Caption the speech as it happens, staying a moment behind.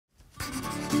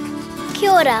Kia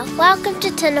ora, welcome to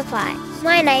Tinawhai.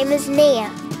 My name is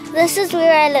Nia. This is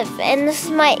where I live and this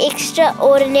is my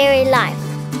extraordinary life.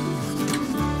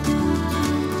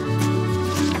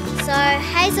 So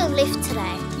Hazel left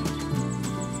today.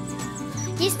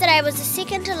 Yesterday was the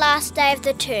second to last day of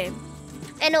the term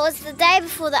and it was the day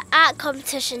before the art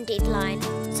competition deadline.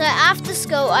 So after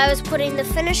school I was putting the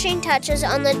finishing touches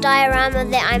on the diorama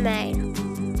that I made.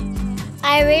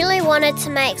 I really wanted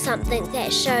to make something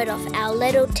that showed off our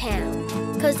little town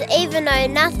because even though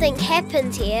nothing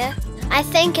happens here, I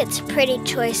think it's a pretty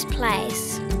choice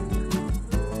place.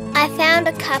 I found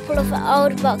a couple of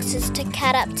old boxes to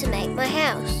cut up to make my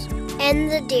house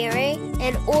and the dairy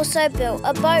and also built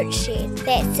a boat shed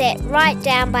that sat right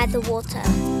down by the water.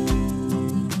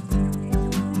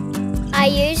 I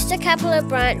used a couple of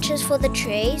branches for the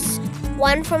trees,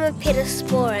 one from a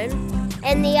pediosporin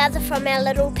and the other from our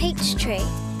little peach tree,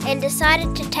 and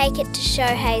decided to take it to show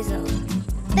Hazel.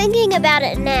 Thinking about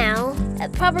it now,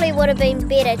 it probably would have been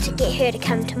better to get her to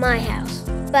come to my house.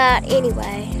 But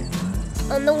anyway,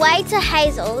 on the way to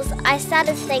Hazel's, I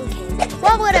started thinking,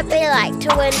 what would it be like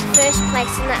to win first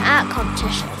place in the art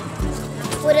competition?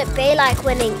 Would it be like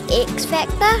winning X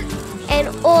Factor? And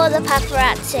all the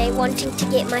paparazzi wanting to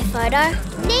get my photo?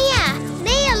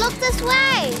 Nia, look this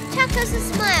way. Chuck us a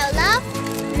smile, love.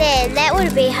 Man, that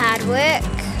would be hard work.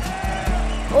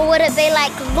 Or would it be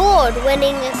like Lord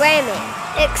winning a Grammy,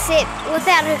 except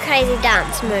without her crazy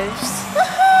dance moves?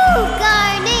 Woohoo!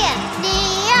 Go Nia!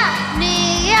 Nia!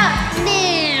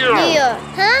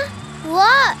 Huh?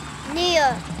 What?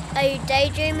 Nia, are you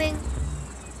daydreaming?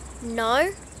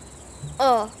 No?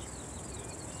 Oh.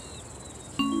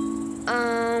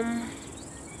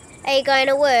 Are you going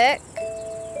to work?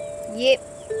 Yep.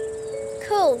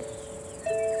 Cool.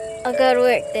 I'll go to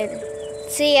work then.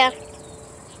 See ya.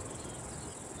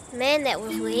 Man, that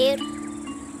was weird.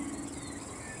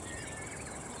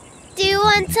 Do you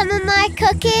want some of my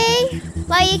cookie?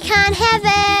 Well, you can't have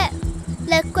it.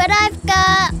 Look what I've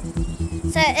got.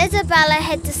 So Isabella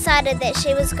had decided that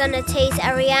she was going to tease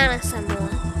Ariana some more.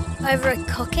 Over a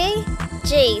cookie?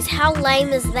 Geez, how lame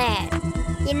is that?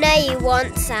 You know you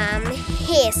want some.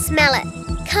 Here, smell it.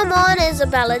 Come on,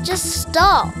 Isabella, just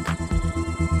stop.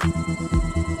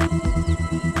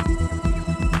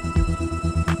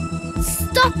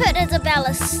 Stop it,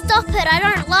 Isabella, stop it, I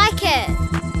don't like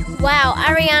it. Wow,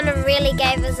 Ariana really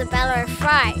gave Isabella a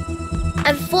fright.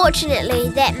 Unfortunately,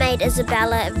 that made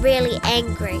Isabella really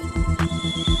angry.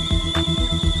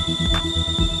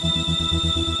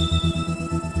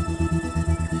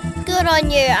 Good on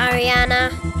you,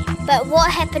 Ariana. But what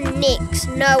happened next,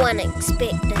 no one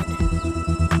expected.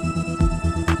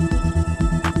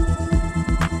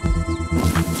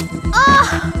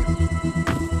 Oh!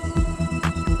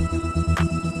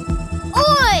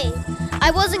 I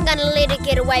wasn't going to let her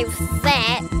get away with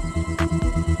that.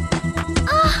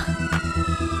 Oh.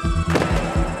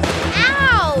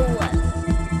 Ow!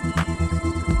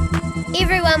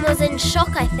 Everyone was in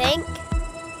shock, I think.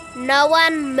 No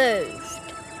one moved.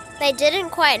 They didn't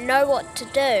quite know what to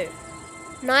do.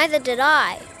 Neither did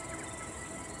I.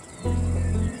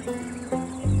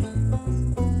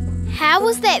 How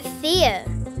was that fair?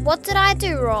 What did I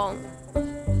do wrong?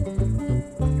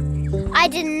 I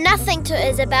did nothing to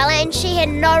Isabella and she had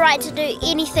no right to do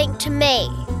anything to me.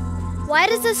 Why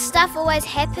does this stuff always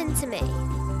happen to me?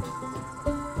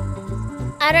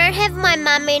 I don't have my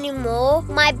mum anymore.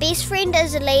 My best friend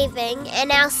is leaving and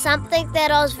now something that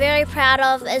I was very proud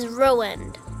of is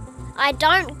ruined. I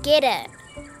don't get it.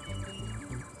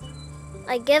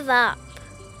 I give up.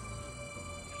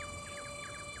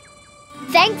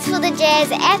 Thanks for the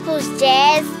jazz, apples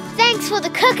jazz. Thanks for the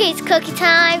cookies, cookie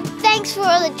time. Thanks for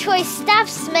all the choice stuff,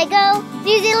 Smiggle.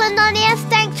 New Zealand on Air,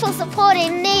 thanks for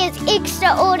supporting Nia's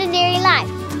extraordinary life.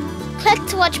 Click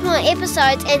to watch more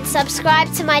episodes and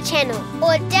subscribe to my channel.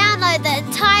 Or download the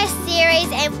entire series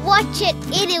and watch it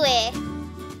anywhere.